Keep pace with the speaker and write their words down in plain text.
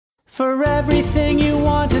For everything you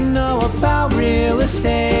want to know about real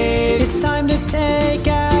estate, it's time to take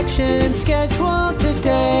action. Schedule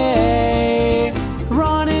today.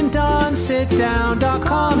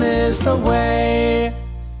 RonandDonSitDown.com is the way.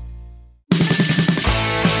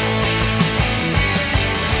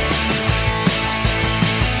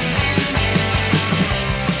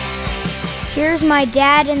 Here's my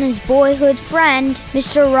dad and his boyhood friend,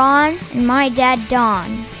 Mr. Ron, and my dad,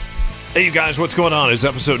 Don. Hey, you guys, what's going on? It's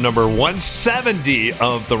episode number 170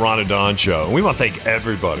 of The Ron and Don Show. We want to thank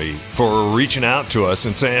everybody for reaching out to us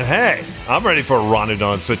and saying, hey, I'm ready for a Ron and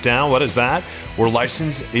Don sit down. What is that? We're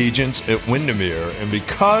licensed agents at Windermere, and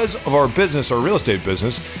because of our business, our real estate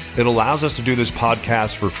business, it allows us to do this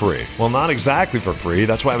podcast for free. Well, not exactly for free.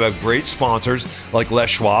 That's why we have great sponsors like Les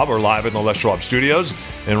Schwab. We're live in the Les Schwab studios.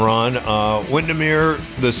 And Ron, Windermere,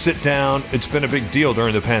 the sit down, it's been a big deal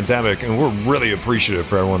during the pandemic, and we're really appreciative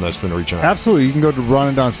for everyone that's been reaching out. Absolutely. You can go to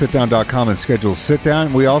RonandDonSitDown.com and schedule a sit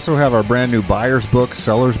down. We also have our brand new buyer's book,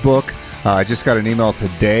 seller's book. I just got an email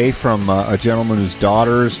today from a gentleman whose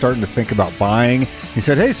daughter is starting to think about buying. He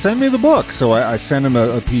said, hey, send me the book. So I sent him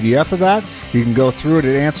a PDF of that. You can go through it.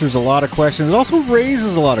 It answers a lot of questions. It also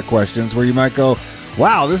raises a lot of questions where you might go,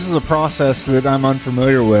 wow, this is a process that I'm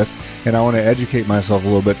unfamiliar with, and I want to educate myself a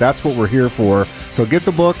little bit. That's what we're here for. So get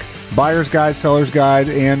the book, Buyer's Guide, Seller's Guide,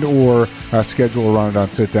 and or schedule a Ron and Don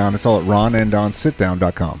sit down. It's all at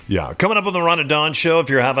RonandDonSitDown.com. Yeah. Coming up on the Ron and Don Show, if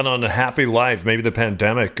you're having an unhappy life, maybe the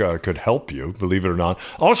pandemic could help you, believe it or not.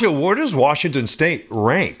 Also, where does Washington State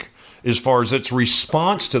rank as far as its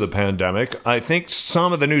response to the pandemic? I think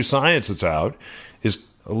some of the new science that's out is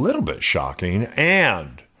a little bit shocking.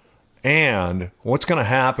 And what's going to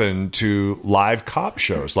happen to live cop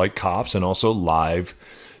shows like Cops and also live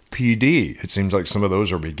PD? It seems like some of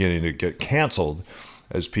those are beginning to get canceled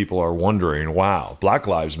as people are wondering, wow, Black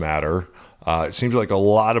Lives Matter. It seems like a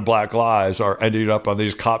lot of black lives are ending up on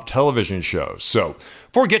these cop television shows. So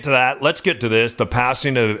before we get to that, let's get to this, the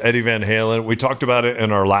passing of Eddie Van Halen. We talked about it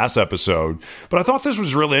in our last episode, but I thought this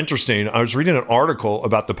was really interesting. I was reading an article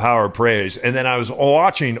about the power of praise, and then I was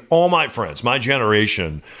watching all my friends, my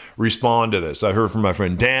generation, respond to this. I heard from my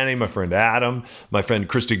friend Danny, my friend Adam, my friend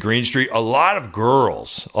Christy Greenstreet. A lot of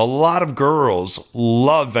girls love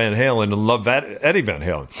Van Halen and love Eddie Van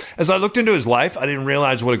Halen. As I looked into his life, I didn't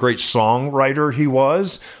realize what a great songwriter he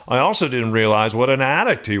was. I also didn't realize what an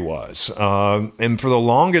addict he was. And for the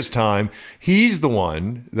longest time, he's the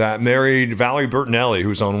one that married Valerie Bertinelli,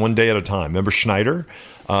 who's on One Day at a Time. Remember Schneider?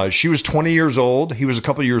 She was 20 years old. He was a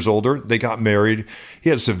couple years older. They got married. He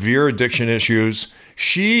had severe addiction issues.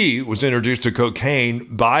 She was introduced to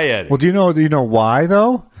cocaine by Eddie. Well, do you know why,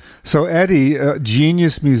 though? So Eddie, a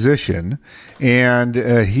genius musician, and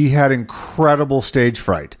he had incredible stage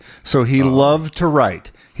fright. So he loved to write.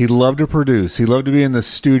 He loved to produce. He loved to be in the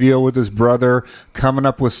studio with his brother, coming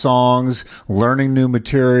up with songs, learning new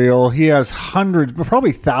material. He has hundreds,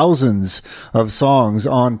 probably thousands of songs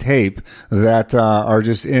on tape that are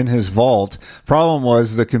just in his vault. Problem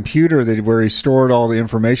was the computer where he stored all the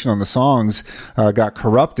information on the songs got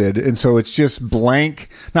corrupted, and so it's just blank,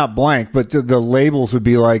 not blank, but the labels would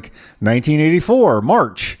be like 1984,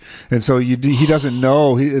 March. And so he doesn't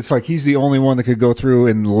know. It's like he's the only one that could go through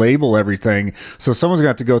and label everything. So someone's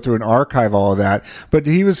got to go through and archive all of that. But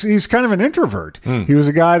he's kind of an introvert. He was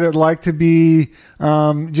a guy that liked to be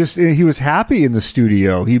he was happy in the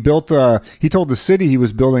studio. He told the city he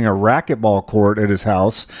was building a racquetball court at his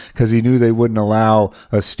house because he knew they wouldn't allow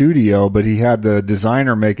a studio, but he had the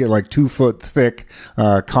designer make it like 2 foot thick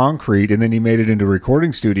concrete, and then he made it into a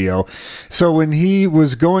recording studio. So when he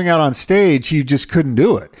was going out on stage, he just couldn't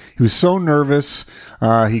do it. He was so nervous.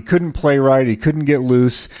 He couldn't play right. He couldn't get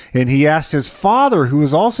loose. And he asked his father, who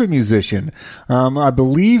was also a musician, I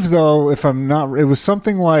believe, though, it was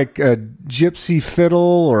something like a gypsy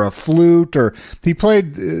fiddle or a flute, or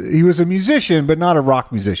he was a musician, but not a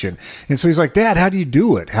rock musician. And so he's like, Dad, how do you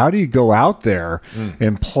do it? How do you go out there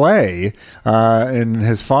and play? And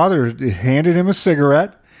his father handed him a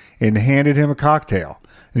cigarette and handed him a cocktail.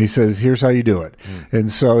 And he says, here's how you do it. And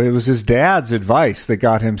so it was his dad's advice that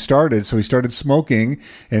got him started. So he started smoking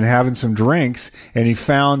and having some drinks, and he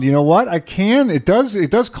found, you know what, it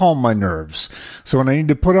does calm my nerves. So when I need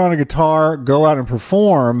to put on a guitar, go out and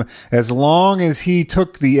perform, as long as he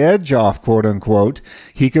took the edge off, quote unquote,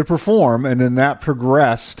 he could perform. And then that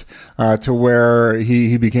progressed to where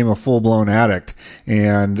he became a full-blown addict.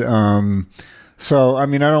 And so, I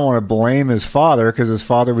mean, I don't want to blame his father because his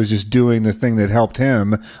father was just doing the thing that helped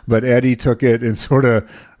him, but Eddie took it and sort of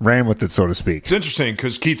ran with it, so to speak. It's interesting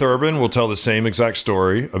because Keith Urban will tell the same exact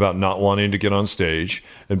story about not wanting to get on stage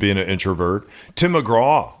and being an introvert. Tim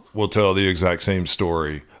McGraw will tell the exact same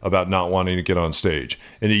story about not wanting to get on stage.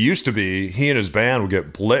 And it used to be he and his band would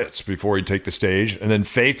get blitzed before he'd take the stage. And then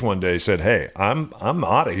Faith one day said, hey, I'm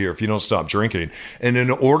out of here if you don't stop drinking. And in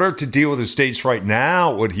order to deal with his stage fright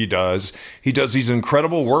now, what he does these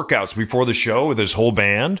incredible workouts before the show with his whole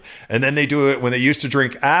band. And then they do it when they used to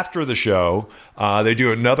drink after the show. They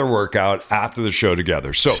do another workout after the show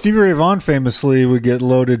together. So Stevie Ray Vaughan famously would get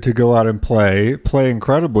loaded to go out and play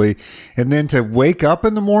incredibly. And then to wake up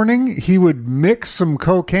in the morning, he would mix some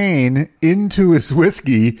cocaine into his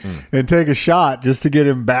whiskey and take a shot just to get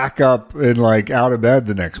him back up and like out of bed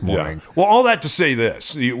the next morning. Yeah. Well, all that to say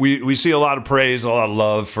this, we see a lot of praise, a lot of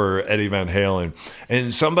love for Eddie Van Halen.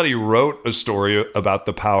 And somebody wrote a story about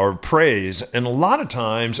the power of praise. And a lot of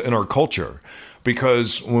times in our culture,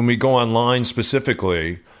 because when we go online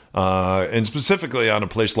specifically, and specifically on a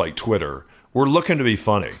place like Twitter, we're looking to be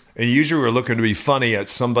funny. And usually we're looking to be funny at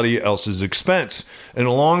somebody else's expense. And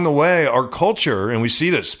along the way, our culture, and we see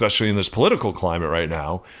this especially in this political climate right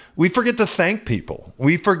now, we forget to thank people.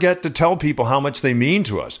 We forget to tell people how much they mean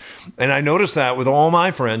to us. And I notice that with all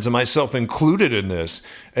my friends, and myself included in this,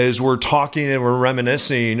 as we're talking and we're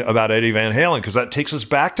reminiscing about Eddie Van Halen, because that takes us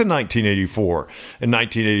back to 1984 and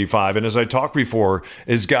 1985. And as I talked before,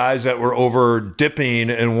 is guys that were over dipping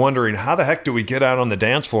and wondering, how the heck do we get out on the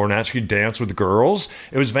dance floor and actually dance with girls?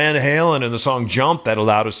 It was Van Halen and the song Jump that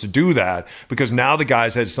allowed us to do that, because now the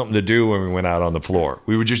guys had something to do when we went out on the floor.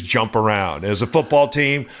 We would just jump around. As a football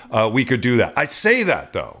team, we could do that. I say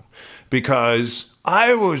that, though, because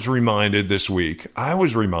I was reminded this week,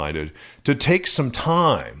 to take some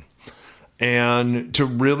time and to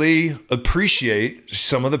really appreciate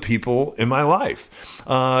some of the people in my life.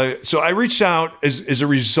 So I reached out as a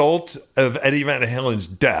result of Eddie Van Halen's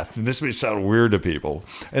death, and this may sound weird to people,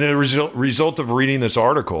 and as a result of reading this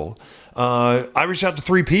article, I reached out to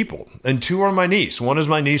 3 people, and 2 are my niece. One is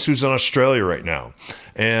my niece who's in Australia right now,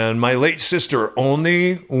 and my late sister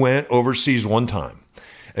only went overseas one time.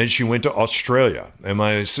 And she went to Australia. And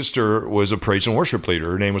my sister was a praise and worship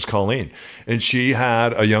leader. Her name was Colleen. And she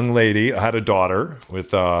had a young lady, had a daughter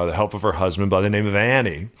with the help of her husband by the name of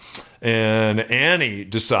Annie. And Annie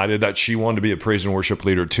decided that she wanted to be a praise and worship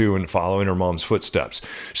leader too and follow in her mom's footsteps.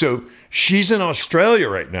 So she's in Australia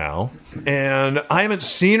right now, and I haven't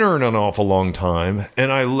seen her in an awful long time. And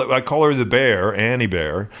I call her the bear, Annie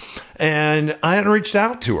Bear. And I hadn't reached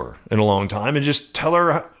out to her in a long time and just tell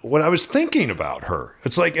her what I was thinking about her.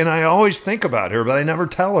 It's like, and I always think about her, but I never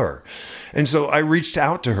tell her. And so I reached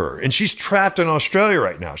out to her, and she's trapped in Australia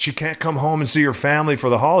right now. She can't come home and see her family for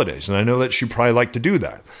the holidays. And I know that she'd probably like to do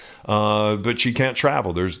that. But she can't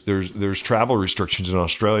travel. There's travel restrictions in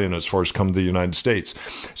Australia and as far as come to the United States.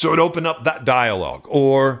 So it opened up that dialogue.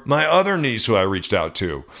 Or my other niece who I reached out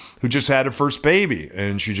to, who just had her first baby,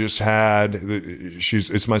 and it's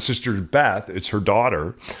my sister Beth. It's her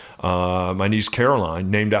daughter, my niece Caroline,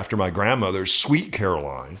 named after my grandmother, Sweet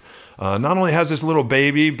Caroline. Not only has this little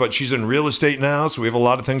baby, but she's in real estate now, so we have a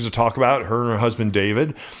lot of things to talk about, her and her husband,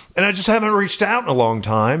 David. And I just haven't reached out in a long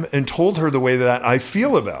time and told her the way that I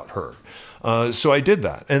feel about her. So I did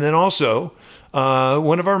that. And then also,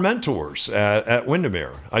 one of our mentors at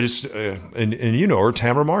Windermere, I just, and you know her,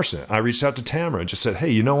 Tamara Marson. I reached out to Tamara and just said,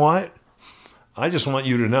 hey, you know what? I just want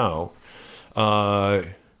you to know,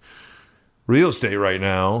 real estate right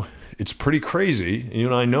now, it's pretty crazy. You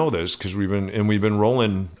and I know this because we've been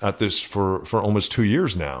rolling at this for almost 2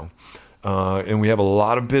 years now. And we have a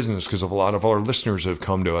lot of business because a lot of our listeners have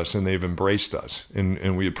come to us and they've embraced us.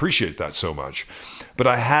 And we appreciate that so much. But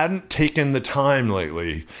I hadn't taken the time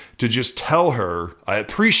lately to just tell her, I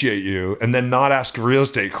appreciate you, and then not ask a real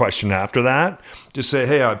estate question after that. Just say,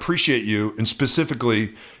 hey, I appreciate you. And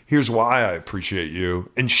specifically, here's why I appreciate you.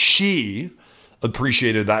 And she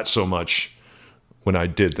appreciated that so much when I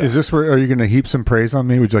did that. Is this where, are you going to heap some praise on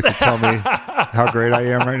me? Would you like to tell me how great I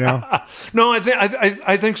am right now? No,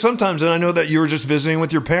 I think sometimes, and I know that you were just visiting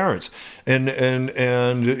with your parents, and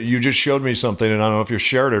you just showed me something, and I don't know if you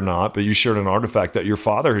shared it or not, but you shared an artifact that your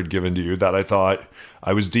father had given to you that I thought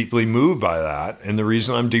I was deeply moved by that. And the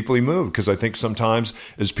reason I'm deeply moved, because I think sometimes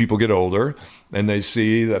as people get older and they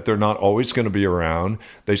see that they're not always going to be around,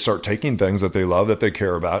 they start taking things that they love, that they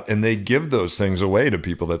care about, and they give those things away to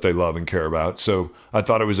people that they love and care about. So I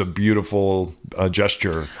thought it was a beautiful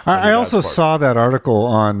gesture. I also saw that article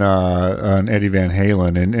on Eddie Van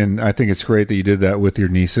Halen, and I think it's great that you did that with your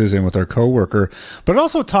nieces and with our coworker. But it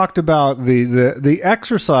also talked about the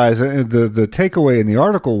exercise. The takeaway in the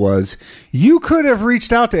article was you could have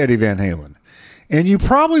reached out to Eddie Van Halen And he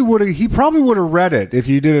probably would have read it if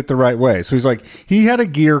you did it the right way. So he's like, he had a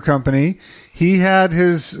gear company. He had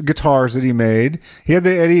his guitars that he made. He had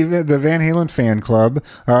the Van Halen fan club.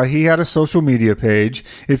 He had a social media page.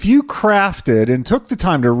 If you crafted and took the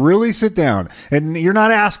time to really sit down, and you're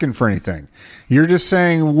not asking for anything, you're just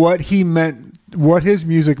saying what he meant, what his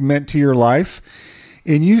music meant to your life,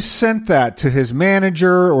 and you sent that to his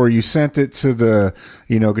manager or you sent it to the,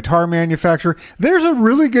 guitar manufacturer, there's a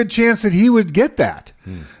really good chance that he would get that.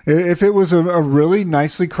 If it was a really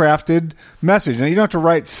nicely crafted message. Now, you don't have to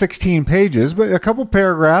write 16 pages, but a couple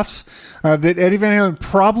paragraphs that Eddie Van Halen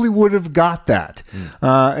probably would have got that.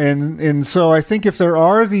 And so I think if there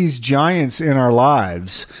are these giants in our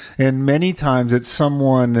lives, and many times it's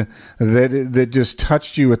someone that just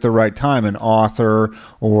touched you at the right time, an author,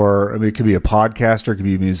 or it could be a podcaster, it could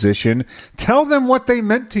be a musician, tell them what they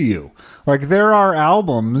meant to you. Like, there are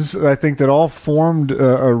albums, I think, that all formed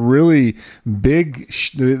a really big,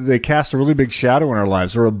 they cast a really big shadow in our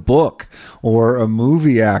lives, or a book, or a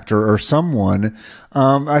movie actor, or someone.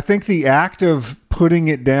 I think the act of putting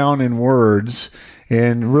it down in words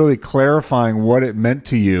and really clarifying what it meant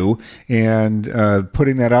to you and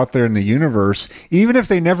putting that out there in the universe, even if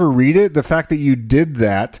they never read it, the fact that you did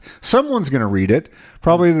that, someone's going to read it.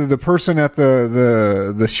 Probably the person at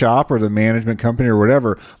the shop or the management company or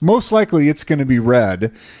whatever. Most likely it's going to be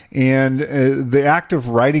read. And the act of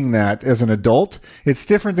writing that as an adult, it's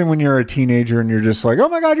different than when you're a teenager and you're just like, oh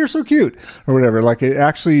my God, you're so cute, or whatever. Like, it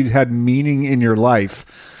actually had meaning in your life.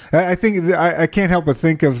 I think I can't help but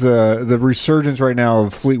think of the resurgence right now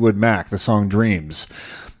of Fleetwood Mac, the song Dreams.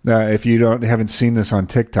 If you haven't seen this on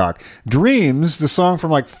TikTok, Dreams, the song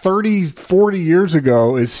from like 30, 40 years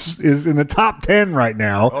ago, is in the top 10 right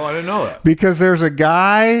now. Oh, I didn't know that. Because there's a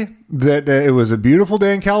guy that it was a beautiful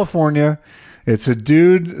day in California. It's a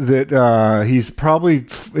dude that he's probably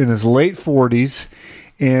in his late 40s.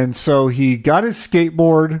 And so he got his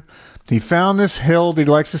skateboard. He found this hill that he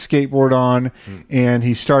likes to skateboard on, and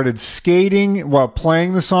he started skating while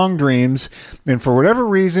playing the song Dreams. And for whatever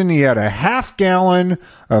reason, he had a half gallon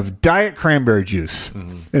of Diet Cranberry juice.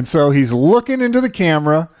 And so he's looking into the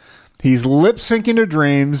camera. He's lip syncing to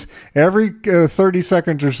Dreams. Every 30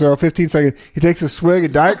 seconds or so, 15 seconds, he takes a swig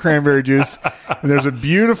of Diet Cranberry juice. And there's a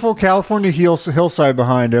beautiful California hillside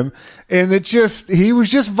behind him. And he was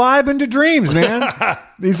just vibing to Dreams, man.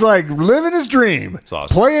 He's like living his dream. That's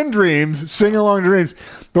awesome. Playing Dreams, singing along to Dreams.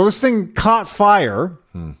 Well, this thing caught fire.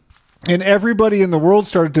 And everybody in the world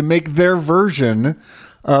started to make their version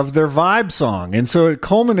of their vibe song. And so it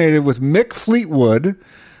culminated with Mick Fleetwood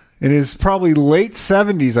in his probably late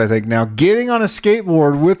 70s, I think now, getting on a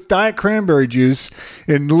skateboard with Diet Cranberry juice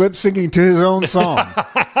and lip syncing to his own song.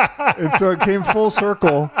 And so it came full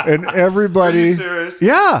circle, and everybody... Are you serious?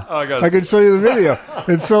 Yeah. Oh, I can show you the video.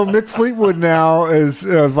 And so Mick Fleetwood now is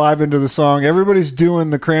vibing to the song. Everybody's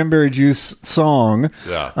doing the Cranberry Juice song.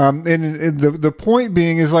 Yeah. And the point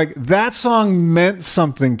being is, like, that song meant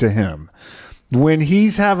something to him. When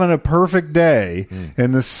he's having a perfect day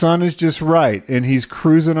and the sun is just right and he's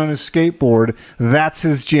cruising on his skateboard, that's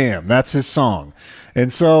his jam. That's his song.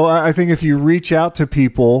 And so I think if you reach out to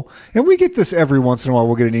people, and we get this every once in a while,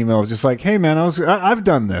 we'll get an email just like, hey man, I've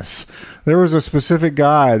done this. There was a specific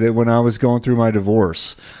guy that when I was going through my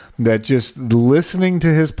divorce, that just listening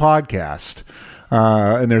to his podcast,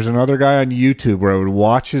 and there's another guy on YouTube where I would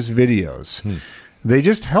watch his videos. They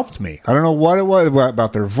just helped me. I don't know what it was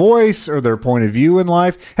about their voice or their point of view in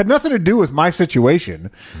life. Had nothing to do with my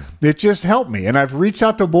situation. It just helped me. And I've reached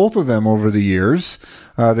out to both of them over the years.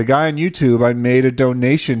 The guy on YouTube, I made a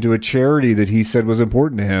donation to a charity that he said was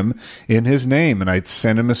important to him in his name. And I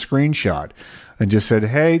sent him a screenshot and just said,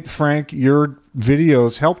 hey, Frank, your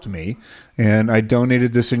videos helped me. And I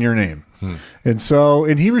donated this in your name.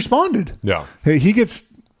 And he responded. Yeah. He gets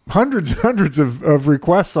hundreds of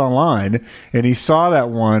requests online, and he saw that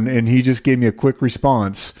one, and he just gave me a quick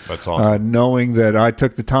response. That's awesome. Knowing that I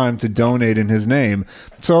took the time to donate in his name.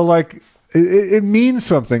 So, like, it means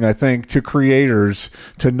something, I think, to creators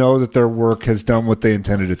to know that their work has done what they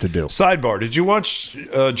intended it to do. Sidebar, did you watch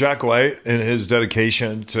Jack White and his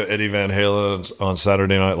dedication to Eddie Van Halen on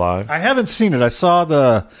Saturday Night Live? I haven't seen it. I saw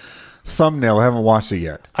the thumbnail. I haven't watched it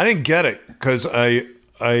yet. I didn't get it because I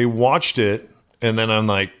watched it, and then I'm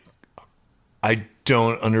like, I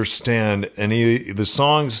don't understand any of the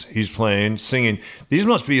songs he's playing, singing. These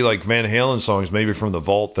must be like Van Halen songs, maybe from the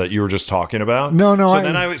vault that you were just talking about. No.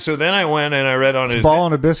 So then I went and I read on his Ball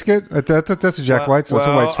on a Biscuit. That's a Jack White. So it's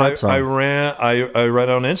a White Stripes song. I read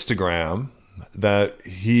on Instagram that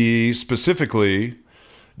he specifically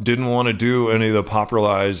didn't want to do any of the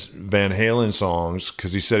popularized Van Halen songs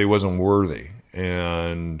because he said he wasn't worthy,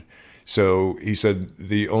 and So he said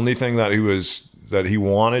the only thing that he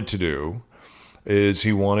wanted to do is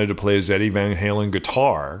he wanted to play his Eddie Van Halen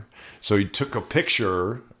guitar. So he took a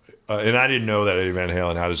picture, and I didn't know that Eddie Van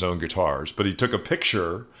Halen had his own guitars, but he took a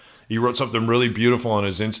picture. He wrote something really beautiful on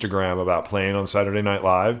his Instagram about playing on Saturday Night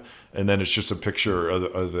Live, and then it's just a picture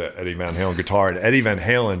of the Eddie Van Halen guitar. And Eddie Van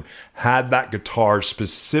Halen had that guitar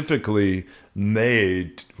specifically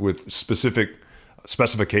made with specific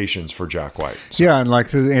specifications for Jack White. So, yeah, and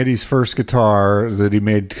like Andy's first guitar that he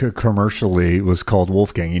made commercially was called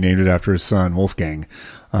Wolfgang. He named it after his son, Wolfgang.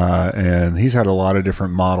 And he's had a lot of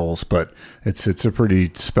different models, but it's a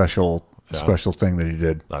pretty special thing that he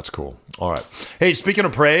did. That's cool. All right. Hey, speaking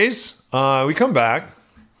of praise, we come back.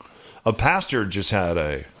 A pastor just had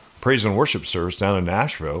a praise and worship service down in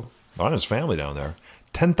Nashville on his family down there.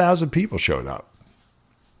 10,000 people showed up.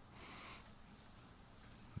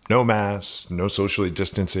 No masks, no socially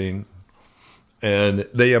distancing. And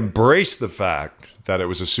they embraced the fact that it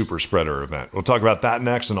was a super spreader event. We'll talk about that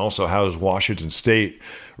next, and also how does Washington State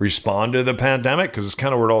respond to the pandemic? Because it's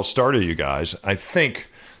kind of where it all started, you guys. I think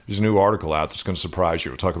there's a new article out that's going to surprise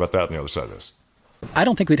you. We'll talk about that on the other side of this. I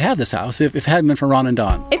don't think we'd have this house if it hadn't been for Ron and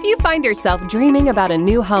Don. If you find yourself dreaming about a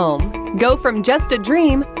new home, go from just a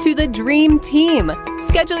dream to the Dream Team.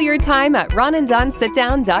 Schedule your time at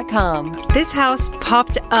ronanddonsitdown.com. This house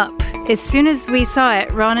popped up. As soon as we saw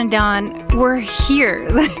it, Ron and Don were here.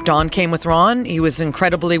 Don came with Ron. He was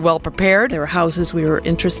incredibly well prepared. There were houses we were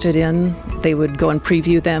interested in. They would go and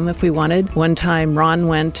preview them if we wanted. One time, Ron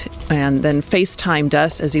went and then FaceTimed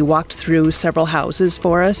us as he walked through several houses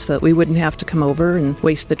for us so that we wouldn't have to come over and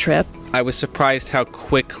waste the trip. I was surprised how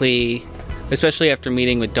quickly, especially after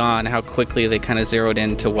meeting with Don, how quickly they kind of zeroed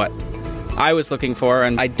into what I was looking for.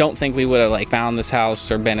 And I don't think we would have found this house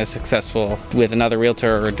or been as successful with another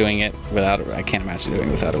realtor or doing it without, I can't imagine doing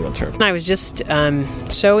it without a realtor. I was just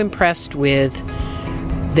so impressed with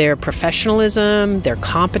their professionalism, their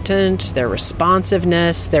competence, their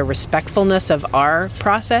responsiveness, their respectfulness of our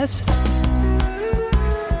process.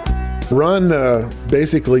 Ron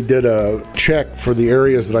basically did a check for the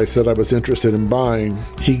areas that I said I was interested in buying.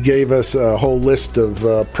 He gave us a whole list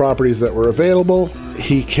of properties that were available.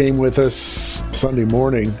 He came with us Sunday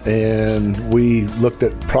morning, and we looked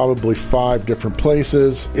at probably 5 different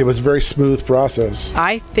places. It was a very smooth process.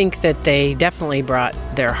 I think that they definitely brought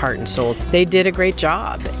their heart and soul. They did a great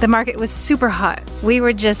job. The market was super hot. We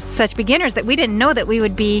were just such beginners that we didn't know that we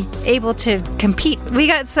would be able to compete. We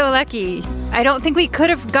got so lucky. I don't think we could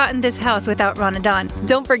have gotten this house without Ron and Don.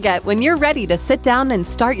 Don't forget, when you're ready to sit down and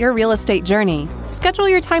start your real estate journey, schedule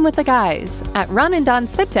your time with the guys at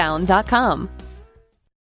ronanddonsitdown.com.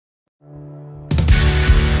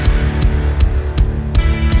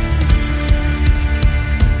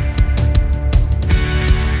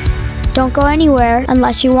 Don't go anywhere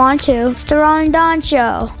unless you want to. It's the Ron and Don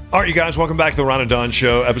Show. All right, you guys, welcome back to the Ron and Don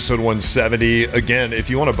Show, episode 170. Again, if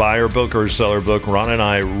you want to buy our book or sell our book, Ron and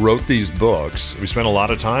I wrote these books. We spent a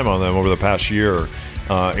lot of time on them over the past year,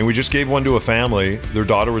 and we just gave one to a family. Their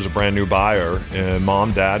daughter was a brand new buyer, and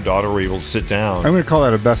mom, dad, daughter were able to sit down. I'm going to call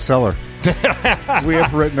that a bestseller. We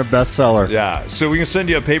have written a bestseller. Yeah, so we can send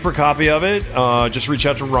you a paper copy of it. Just reach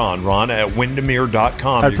out to Ron at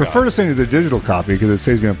Windermere.com. I'd prefer to send you the digital copy because it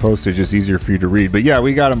saves me on postage. It's easier for you to read. But yeah,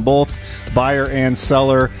 we got them both, buyer and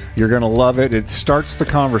seller. You're going to love it. It starts the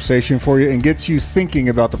conversation for you and gets you thinking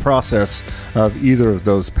about the process of either of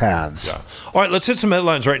those paths. Yeah. All right, let's hit some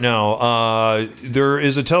headlines right now. There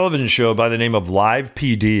is a television show by the name of Live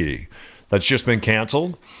PD that's just been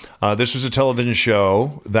canceled. This was a television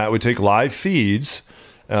show that would take live feeds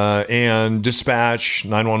and dispatch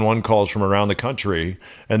 911 calls from around the country,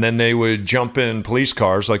 and then they would jump in police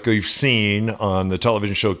cars like we've seen on the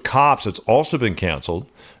television show Cops. It's also been canceled,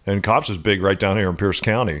 and Cops is big right down here in Pierce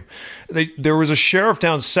County. There was a sheriff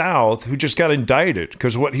down south who just got indicted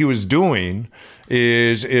because what he was doing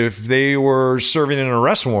is if they were serving an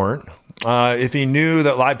arrest warrant, if he knew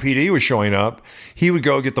that Live PD was showing up, he would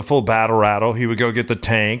go get the full battle rattle. He would go get the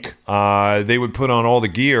tank. They would put on all the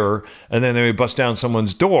gear, and then they would bust down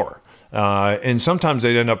someone's door. And sometimes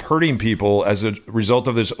they'd end up hurting people as a result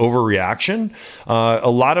of this overreaction.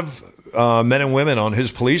 A lot of men and women on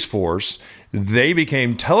his police force, they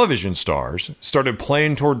became television stars, started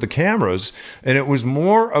playing toward the cameras, and it was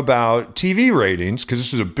more about TV ratings, because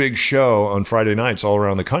this is a big show on Friday nights all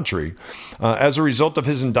around the country. As a result of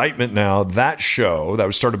his indictment now, that show that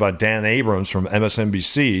was started by Dan Abrams from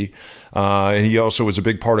MSNBC, and he also was a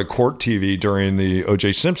big part of Court TV during the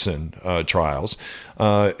O.J. Simpson trials,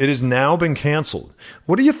 it has now been canceled.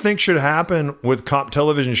 What do you think should happen with cop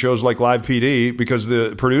television shows like Live PD? Because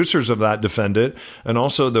the producers of that defend it, and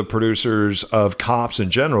also the producers because of cops in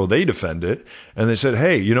general. They defend it. And they said,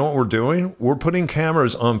 hey, you know what we're doing? We're putting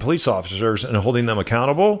cameras on police officers and holding them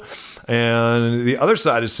accountable. And the other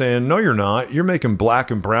side is saying, no, you're not. You're making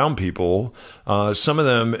black and brown people, some of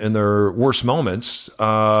them in their worst moments,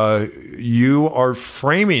 you are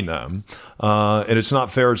framing them. And it's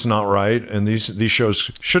not fair. It's not right. And these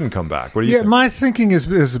shows shouldn't come back. What do you think? My thinking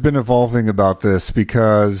has been evolving about this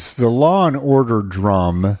because the Law and Order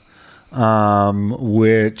drum,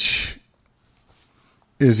 which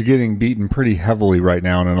is getting beaten pretty heavily right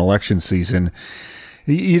now in an election season,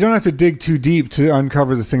 you don't have to dig too deep to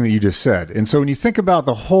uncover the thing that you just said. And so when you think about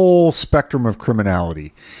the whole spectrum of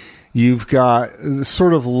criminality, you've got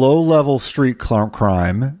sort of low-level street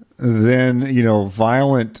crime, then,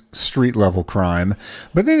 violent street-level crime.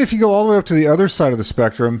 But then if you go all the way up to the other side of the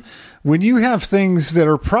spectrum, when you have things that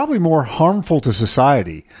are probably more harmful to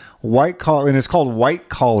society, and it's called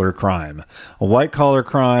white-collar crime. A white-collar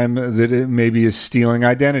crime that it maybe is stealing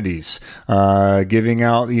identities, giving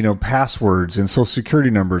out, passwords and social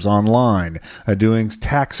security numbers online, doing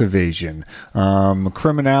tax evasion,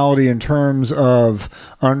 criminality in terms of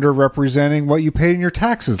underrepresenting what you paid in your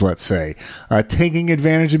taxes, let's say, taking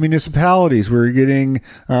advantage of municipalities where you're getting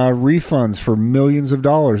refunds for millions of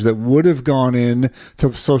dollars that would have gone in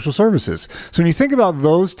to social services. So when you think about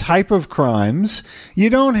those type of crimes,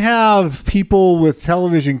 you don't have people with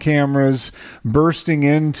television cameras bursting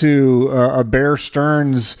into a Bear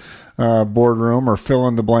Stearns boardroom or fill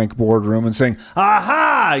in the blank boardroom and saying,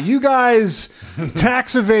 aha, you guys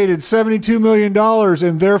tax evaded $72 million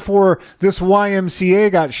and therefore this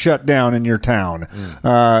YMCA got shut down in your town.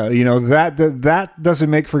 That doesn't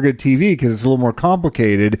make for good TV because it's a little more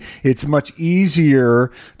complicated. It's much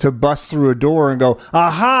easier to bust through a door and go,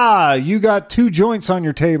 aha, you got 2 joints on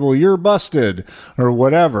your table, you're busted, or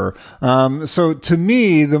whatever. So to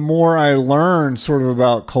me, the more I learn sort of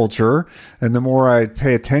about culture and the more I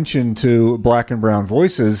pay attention to black and brown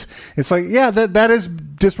voices, it's like, yeah, that is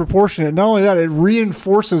disproportionate. Not only that, it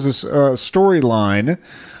reinforces a storyline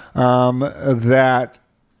that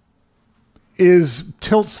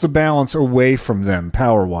tilts the balance away from them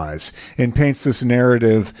power-wise and paints this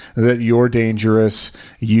narrative that you're dangerous,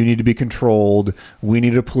 you need to be controlled, we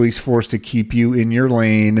need a police force to keep you in your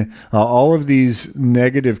lane. All of these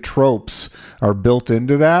negative tropes are built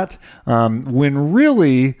into that, when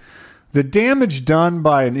really the damage done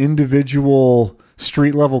by an individual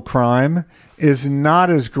street-level crime is not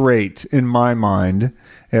as great, in my mind,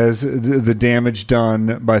 as the damage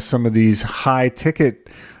done by some of these high-ticket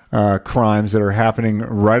crimes that are happening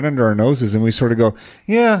right under our noses. And we sort of go,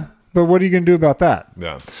 yeah, but what are you going to do about that?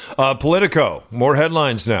 Yeah. Politico, more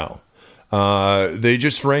headlines now. They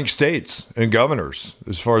just rank states and governors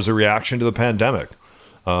as far as the reaction to the pandemic.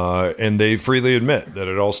 And they freely admit that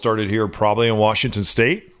it all started here probably in Washington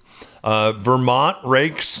State. Vermont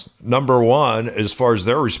ranks number 1 as far as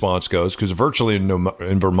their response goes, because virtually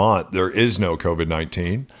in Vermont, there is no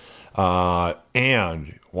COVID-19.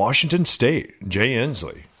 And Washington State, Jay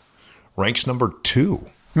Inslee, ranks number 2.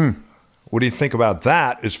 What do you think about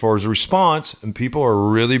that as far as response? And people are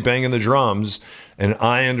really banging the drums. And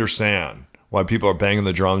I understand why people are banging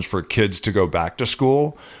the drums for kids to go back to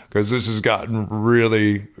school, because this has gotten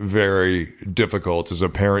really very difficult as a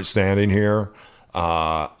parent standing here.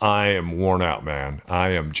 I am worn out, man.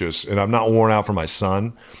 And I'm not worn out for my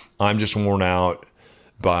son. I'm just worn out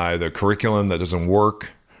by the curriculum that doesn't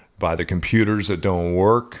work, by the computers that don't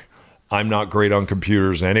work. I'm not great on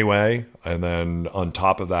computers anyway. And then on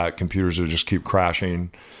top of that, computers will just keep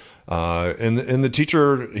crashing. And the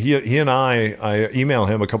teacher, he and I email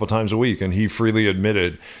him a couple times a week, and he freely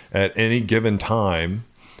admitted at any given time,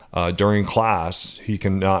 during class, he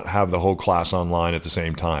cannot have the whole class online at the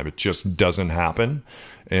same time. It just doesn't happen.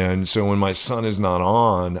 And so when my son is not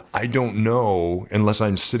on, I don't know, unless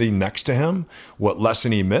I'm sitting next to him, what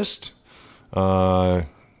lesson he missed, what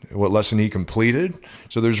lesson he completed.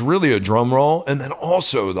 So there's really a drum roll. And then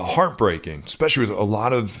also the heartbreaking, especially with a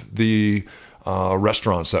lot of the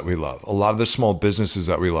restaurants that we love, a lot of the small businesses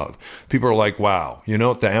that we love. People are like, wow,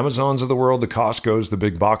 the Amazons of the world, the Costcos, the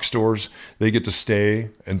big box stores, they get to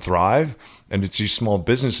stay and thrive. And it's these small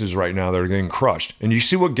businesses right now that are getting crushed. And you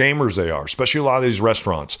see what gamers they are, especially a lot of these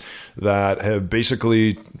restaurants that have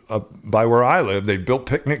basically, by where I live, they've built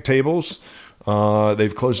picnic tables.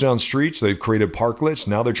 They've closed down streets. They've created parklets.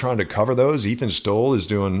 Now they're trying to cover those. Ethan Stoll is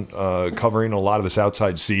doing covering a lot of this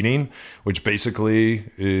outside seating, which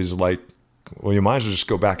basically is like, well, you might as well just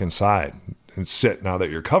go back inside and sit now that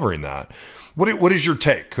you're covering that. What is your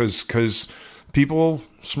take? Because people,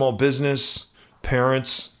 small business,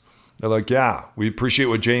 parents, they're like, yeah, we appreciate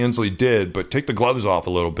what Jay Inslee did, but take the gloves off a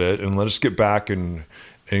little bit and let us get back and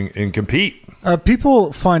and compete.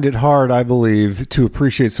 People find it hard, I believe, to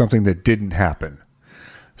appreciate something that didn't happen.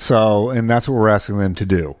 So, and that's what we're asking them to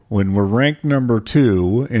do. When we're ranked number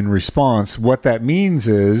 2 in response, what that means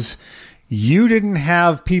is you didn't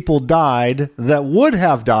have people died that would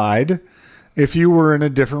have died if you were in a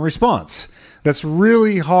different response. That's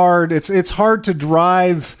really hard. It's hard to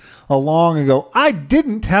drive along and go, I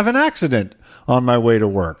didn't have an accident on my way to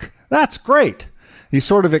work. That's great. You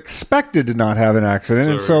sort of expected to not have an accident,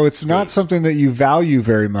 and so it's not something that you value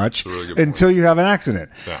very much until you have an accident.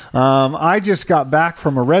 Yeah. I just got back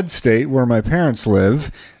from a red state where my parents live.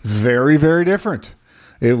 Very, very different.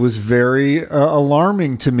 It was very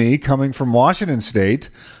alarming to me coming from Washington State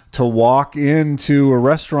to walk into a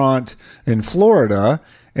restaurant in Florida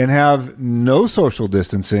and have no social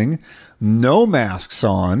distancing, no masks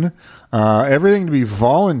on, everything to be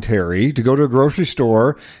voluntary, to go to a grocery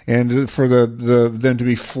store and for them to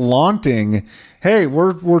be flaunting, hey,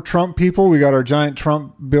 we're Trump people. We got our giant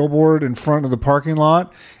Trump billboard in front of the parking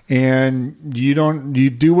lot, and you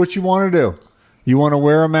do what you want to do. You want to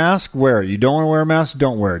wear a mask? Wear it. You don't want to wear a mask?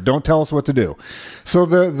 Don't wear it. Don't tell us what to do. So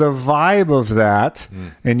the vibe of that,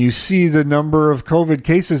 and you see the number of COVID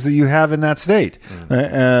cases that you have in that state.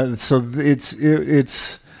 So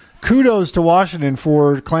it's kudos to Washington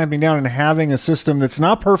for clamping down and having a system that's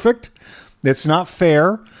not perfect, that's not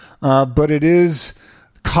fair, but it is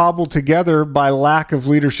cobbled together by lack of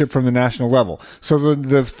leadership from the national level. So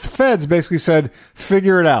the feds basically said,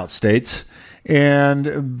 figure it out, states.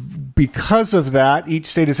 And because of that, each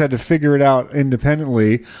state has had to figure it out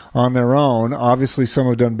independently on their own. Obviously, some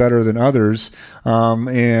have done better than others.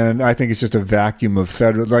 And I think it's just a vacuum of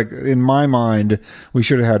federal. Like, in my mind, we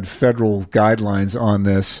should have had federal guidelines on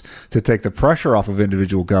this to take the pressure off of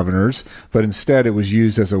individual governors. But instead, it was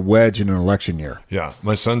used as a wedge in an election year. Yeah.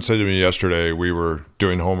 My son said to me yesterday, we were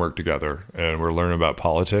doing homework together and we're learning about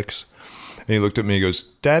politics. And he looked at me and goes,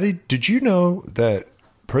 Daddy, did you know that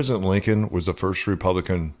President Lincoln was the first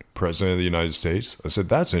Republican president of the United States? I said,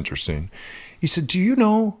 that's interesting. He said, do you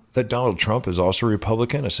know that Donald Trump is also a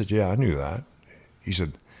Republican? I said, yeah, I knew that. He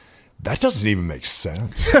said, that doesn't even make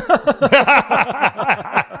sense.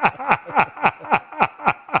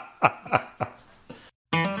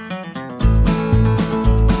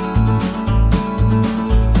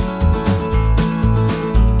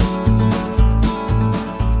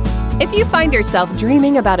 If you find yourself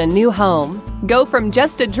dreaming about a new home, go from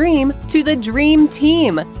just a dream to the Dream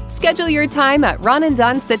Team. Schedule your time at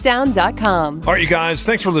ronandonsitdown.com. All right, you guys,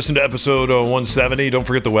 thanks for listening to episode 170. Don't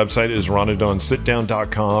forget the website is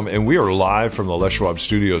ronandonsitdown.com, and we are live from the Les Schwab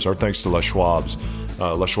studios. Our thanks to Les Schwab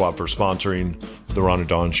for sponsoring the Ron and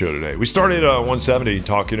Don show today. We started 170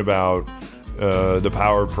 talking about the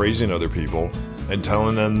power of praising other people and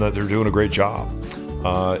telling them that they're doing a great job.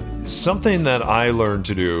 Something that I learned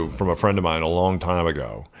to do from a friend of mine a long time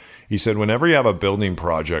ago. He said, whenever you have a building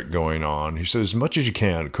project going on, he said, as much as you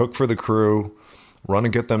can, cook for the crew, run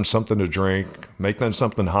and get them something to drink, make them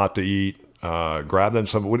something hot to eat, grab them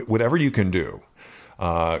some, whatever you can do.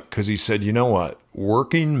 Because he said, you know what?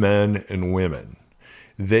 Working men and women,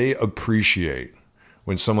 they appreciate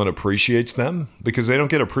when someone appreciates them because they don't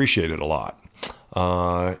get appreciated a lot.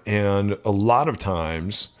 And a lot of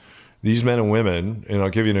times, these men and women, and I'll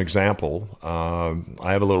give you an example.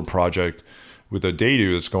 I have a little project with a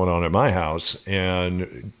daydo that's going on at my house.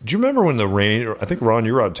 And do you remember when the rain, I think, Ron,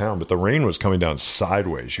 you were out of town, but the rain was coming down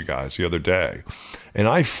sideways, you guys, the other day. And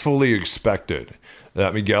I fully expected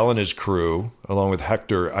that Miguel and his crew, along with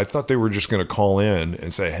Hector, I thought they were just going to call in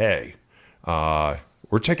and say, hey,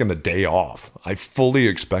 we're taking the day off. I fully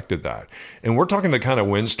expected that. And we're talking the kind of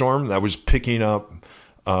windstorm that was picking up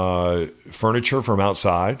furniture from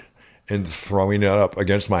outside and throwing it up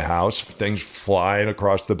against my house, things flying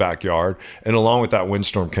across the backyard. And along with that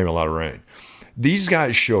windstorm came a lot of rain. These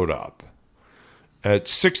guys showed up at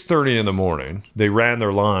 6:30 in the morning. They ran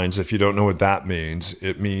their lines. If you don't know what that means,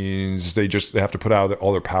 it means they have to put out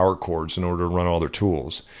all their power cords in order to run all their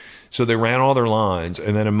tools. So they ran all their lines.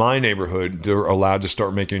 And then in my neighborhood, they're allowed to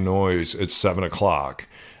start making noise at 7 o'clock.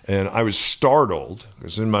 And I was startled,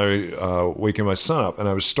 because in my waking my son up, and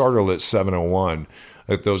I was startled at 7:01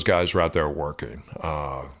 that those guys were out there working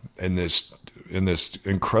in this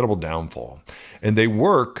incredible downfall. And they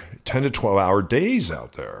work 10 to 12-hour days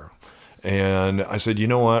out there. And I said, you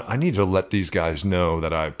know what? I need to let these guys know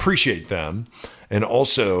that I appreciate them. And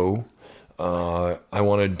also, I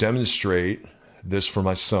want to demonstrate this for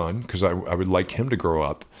my son, because I would like him to grow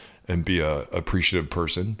up and be a appreciative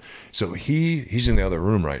person. So he's in the other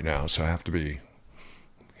room right now, so I have to be.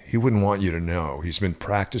 He wouldn't want you to know. He's been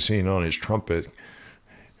practicing on his trumpet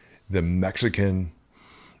the Mexican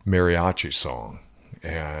mariachi song.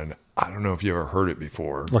 and I don't know if you ever heard it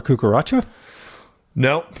before. La Cucaracha?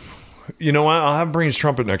 No. You know what? I'll have him bring his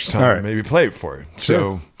trumpet next time. All right. Maybe play it for you.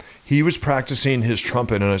 So he was practicing his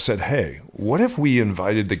trumpet, and I said, hey, what if we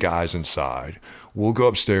invited the guys inside? We'll go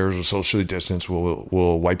upstairs, we'll socially distance,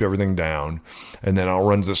 we'll wipe everything down, and then I'll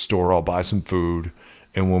run to the store, I'll buy some food,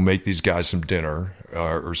 and we'll make these guys some dinner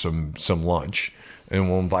or some lunch, and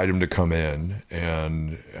we'll invite them to come in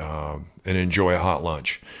and enjoy a hot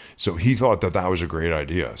lunch. So he thought that was a great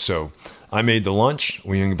idea. So I made the lunch.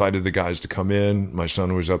 We invited the guys to come in. My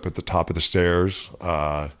son was up at the top of the stairs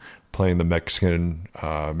playing the Mexican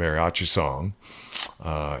mariachi song,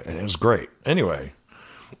 and it was great. Anyway,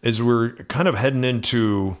 as we're kind of heading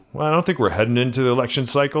into, well, I don't think we're heading into the election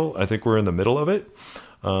cycle. I think we're in the middle of it.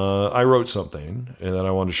 I wrote something, and that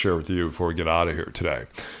I want to share with you before we get out of here today.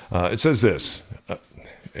 It says this,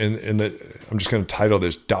 I'm just going to title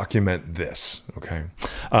this, Document This, okay?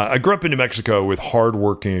 I grew up in New Mexico with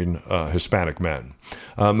hardworking Hispanic men.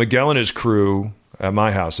 Miguel and his crew at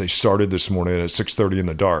my house, they started this morning at 6:30 in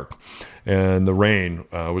the dark, and the rain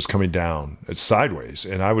was coming down. It's sideways,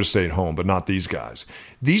 and I was staying home, but not these guys.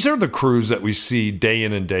 These are the crews that we see day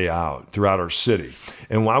in and day out throughout our city.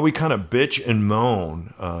 And while we kind of bitch and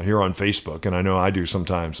moan here on Facebook, and I know I do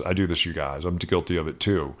sometimes, I do this, you guys, I'm guilty of it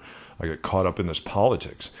too. I get caught up in this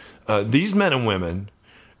politics. These men and women,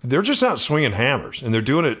 they're just out swinging hammers, and they're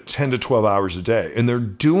doing it 10 to 12 hours a day, and they're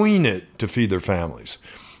doing it to feed their families.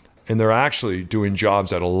 And they're actually doing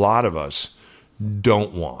jobs that a lot of us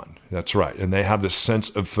don't want. That's right. And they have this sense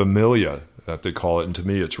of familia that they call it. And to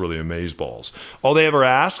me, it's really amazeballs. All they ever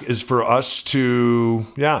ask is for us to,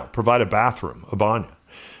 provide a bathroom, a banya.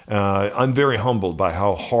 I'm very humbled by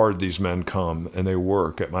how hard these men come and they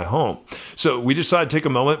work at my home. So we decided to take a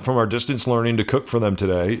moment from our distance learning to cook for them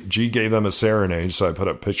today. G gave them a serenade, so I put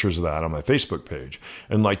up pictures of that on my Facebook page.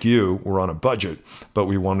 And like you, we're on a budget, but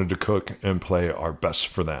we wanted to cook and play our best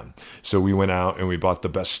for them. So we went out and we bought the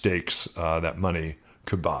best steaks that money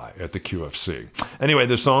could buy at the QFC. Anyway,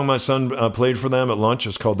 the song my son played for them at lunch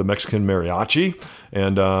is called the Mexican Mariachi.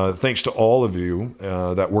 And thanks to all of you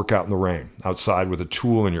that work out in the rain, outside with a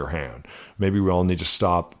tool in your hand. Maybe we all need to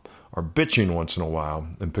stop our bitching once in a while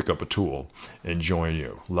and pick up a tool and join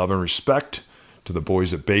you. Love and respect to the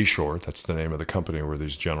boys at Bayshore. That's the name of the company where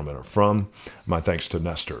these gentlemen are from. My thanks to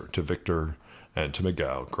Nestor, to Victor, and to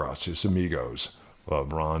Miguel. Gracias, amigos.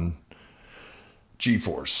 Love, Ron,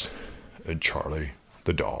 G-Force, and Charlie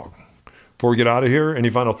the dog. Before we get out of here, any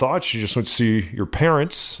final thoughts? You just went to see your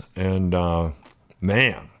parents, and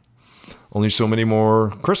man, only so many more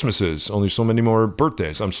Christmases, only so many more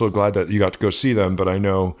birthdays. I'm so glad that you got to go see them, but I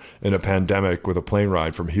know in a pandemic with a plane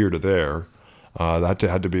ride from here to there, that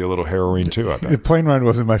had to be a little harrowing too, I bet. The plane ride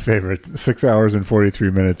wasn't my favorite. 6 hours and 43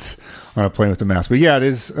 minutes on a plane with the mask. But yeah, it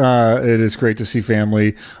is great to see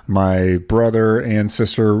family. My brother and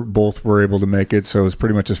sister both were able to make it, so it was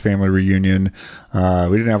pretty much a family reunion.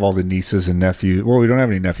 We didn't have all the nieces and nephews. Well, we don't have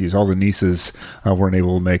any nephews. All the nieces weren't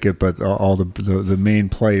able to make it, but all the main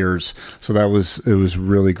players. So it was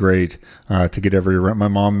really great to get everybody. My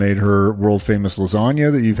mom made her world famous lasagna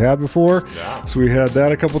that you've had before. Yeah. So we had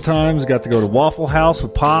that a couple times. Got to go to Waffle House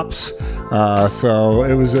with Pops. So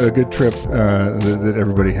it was a good trip that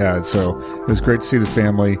everybody had. So it was great to see the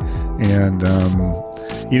family. And,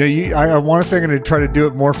 I want to say I'm going to try to do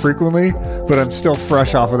it more frequently, but I'm still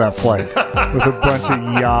fresh off of that flight with a bunch of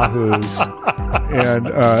yahoos. And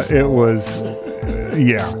it was,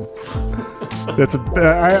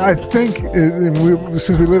 I think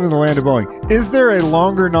since we live in the land of Boeing, is there a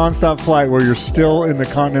longer nonstop flight where you're still in the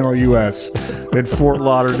continental U.S. than Fort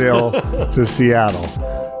Lauderdale to Seattle?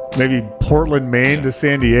 Maybe Portland, Maine to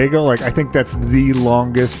San Diego? I think that's the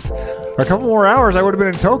longest. A couple more hours, I would have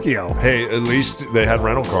been in Tokyo. Hey, at least they had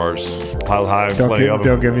rental cars piled high.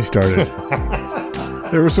 Don't get me started.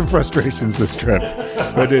 There were some frustrations this trip,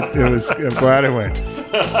 but I'm glad I went.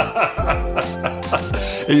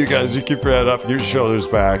 Hey, you guys, you keep your head up, keep your shoulders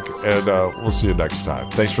back, and we'll see you next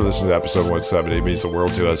time. Thanks for listening to episode 170. It means the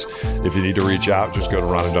world to us. If you need to reach out, just go to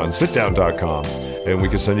ronanddonsitdown.com, and we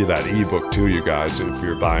can send you that ebook too, you guys, if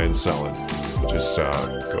you're buying and selling. Just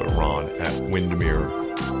go to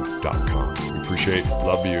ron@windermere.com. We appreciate,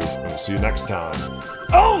 love you, and we'll see you next time,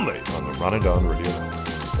 only on the Ron and Don Radio.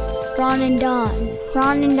 Ron and Don.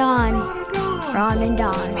 Ron and Don. Ron and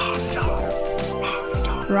Don.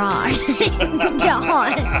 Ron and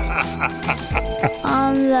Don.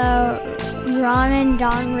 On the Ron and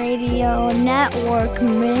Don Radio Network,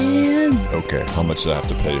 man. Okay, how much do I have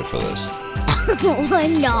to pay you for this?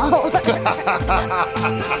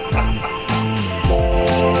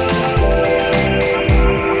 $1.